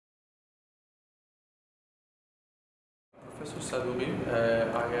Professor Sadoghi.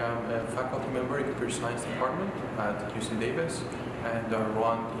 I am a faculty member in the computer science department at UC Davis, and I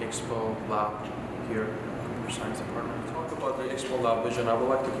run the Expo Lab here in the computer science department. To talk about the Expo Lab vision, I would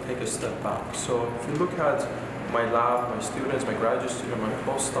like to take a step back. So if you look at my lab, my students, my graduate student, my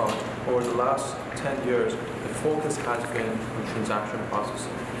postdoc, over the last 10 years, the focus has been on transaction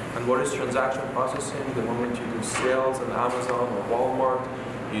processing. And what is transaction processing? The moment you do sales on Amazon or Walmart,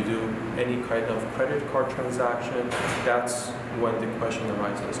 you do any kind of credit card transaction, that's when the question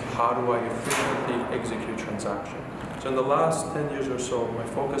arises, how do I efficiently execute transaction? So in the last 10 years or so, my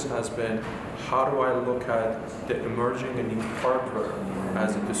focus has been, how do I look at the emerging and new hardware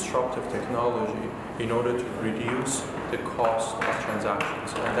as a disruptive technology in order to reduce the cost of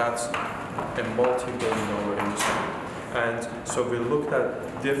transactions? And that's a multi-billion-dollar industry. And so we looked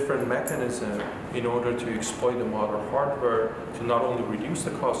at different mechanisms in order to exploit the modern hardware to not only reduce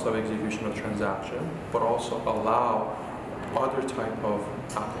the cost of execution of transaction, but also allow other type of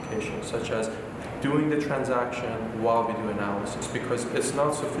applications, such as doing the transaction while we do analysis, because it's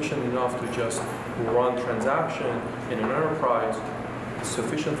not sufficient enough to just run transaction in an enterprise. It's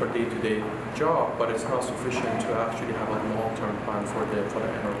sufficient for day-to-day job, but it's not sufficient to actually have a long-term plan for the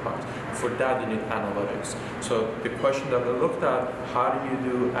enterprise. For that, you need analytics. So the question that we looked at, how do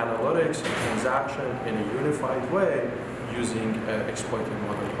you do analytics and transaction in a unified way using exploiting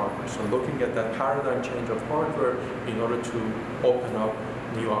modern hardware? So looking at that paradigm change of hardware in order to open up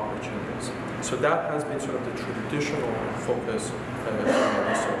new opportunities. So that has been sort of the traditional focus of my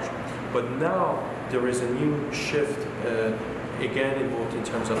research. But now there is a new shift again, both in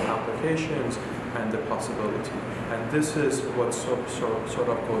terms of applications and the possibility. And this is what sort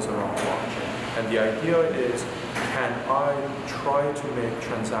of goes around blockchain. And the idea is, can I try to make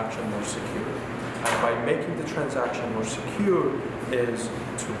transaction more secure? And by making the transaction more secure is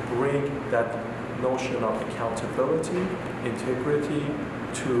to bring that notion of accountability, integrity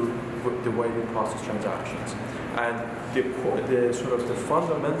to the way we process transactions. And the sort of the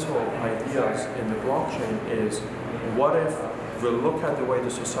fundamental ideas in the blockchain is, what if we look at the way the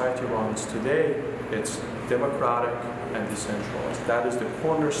society runs today, it's democratic and decentralized. That is the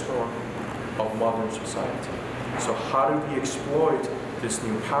cornerstone of modern society. So how do we exploit this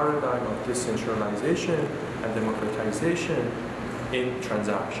new paradigm of decentralization and democratization in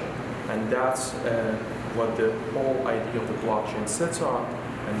transaction? And that's what the whole idea of the blockchain sits on,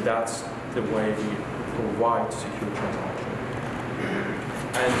 and that's the way we provide secure transaction.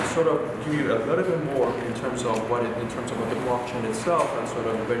 And sort of give you a little bit more in terms of what the blockchain itself, and sort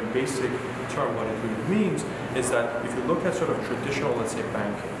of a very basic term what it really means, is that if you look at sort of traditional, let's say,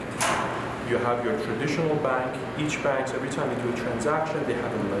 banking, you have your traditional bank. Each bank, every time you do a transaction, they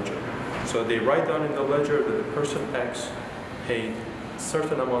have a ledger. So they write down in the ledger that the person X paid a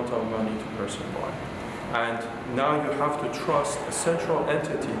certain amount of money to person Y. And now you have to trust a central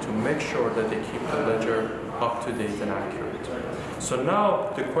entity to make sure that they keep the ledger up to date and accurate. So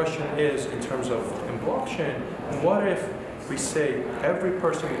now the question is, in terms of in blockchain, what if we say every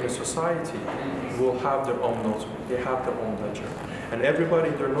person in the society will have their own notebook, they have their own ledger, and everybody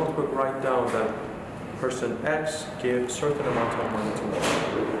in their notebook write down that person X gave a certain amount of money to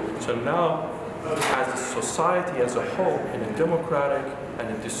Y. So now, as a society as a whole, in a democratic and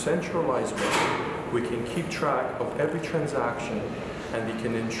a decentralized way, we can keep track of every transaction, and we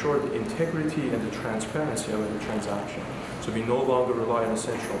can ensure the integrity and the transparency of the transaction. So we no longer rely on a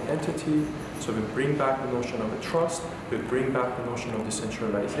central entity. So we bring back the notion of a trust, we bring back the notion of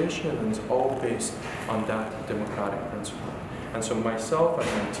decentralization, and it's all based on that democratic principle. And so myself and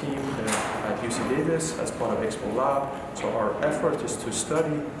my team at UC Davis, as part of Expo Lab, so our effort is to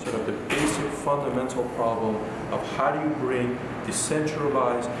study sort of the basic fundamental problem of how do you bring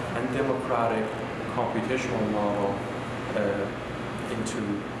decentralized and democratic computational model into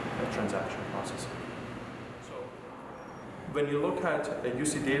a transaction processing. So when you look at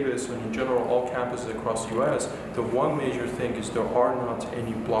UC Davis and in general all campuses across the US, the one major thing is there are not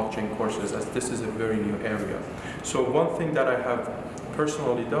any blockchain courses, as this is a very new area. So one thing that I have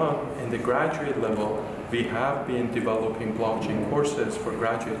personally done in the graduate level, we have been developing blockchain courses for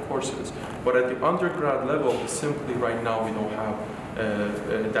graduate courses. But at the undergrad level, simply right now we don't have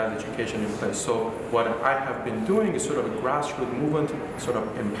that education in place. So what I have been doing is sort of a grassroots movement, sort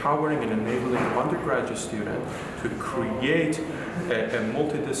of empowering and enabling undergraduate students to create a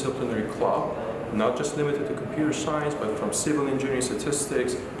multidisciplinary club, not just limited to computer science, but from civil engineering,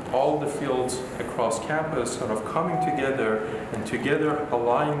 statistics, all the fields across campus sort of coming together, and together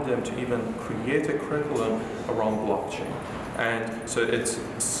allowing them to even create a curriculum around blockchain. And so it's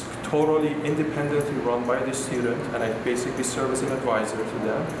totally independently run by the student, and I basically serve as an advisor to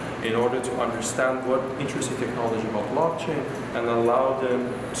them in order to understand what interesting technology about blockchain and allow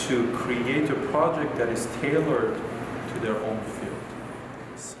them to create a project that is tailored to their own field.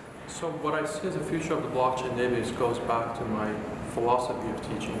 So what I see as the future of the blockchain database goes back to my philosophy of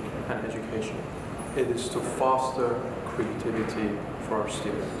teaching and education. It is to foster creativity for our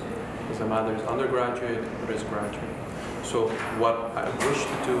students. Doesn't matter if it's undergraduate or it's graduate. So what I wish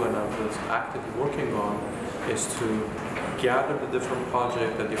to do, and I was actively working on, is to gather the different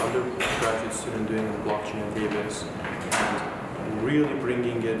projects that the undergraduate student doing in the blockchain database and really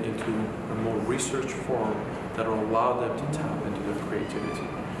bringing it into a more research form that will allow them to tap into their creativity.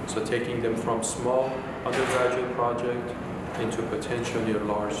 So taking them from small undergraduate project into potentially a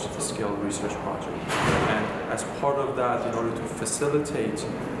large-scale research project. And as part of that, in order to facilitate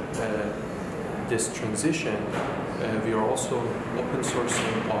this transition, we are also open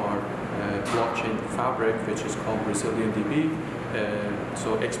sourcing our blockchain fabric, which is called ResilientDB.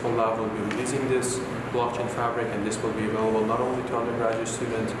 So Expo Lab will be releasing this blockchain fabric, and this will be available not only to undergraduate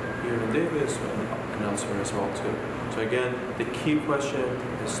students here in Davis, but elsewhere as well too. So again, the key question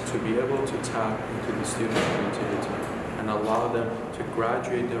is to be able to tap into the student creativity and allow them to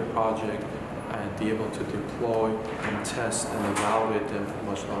graduate their project and be able to deploy and test and evaluate them at a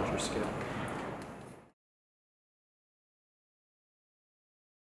much larger scale.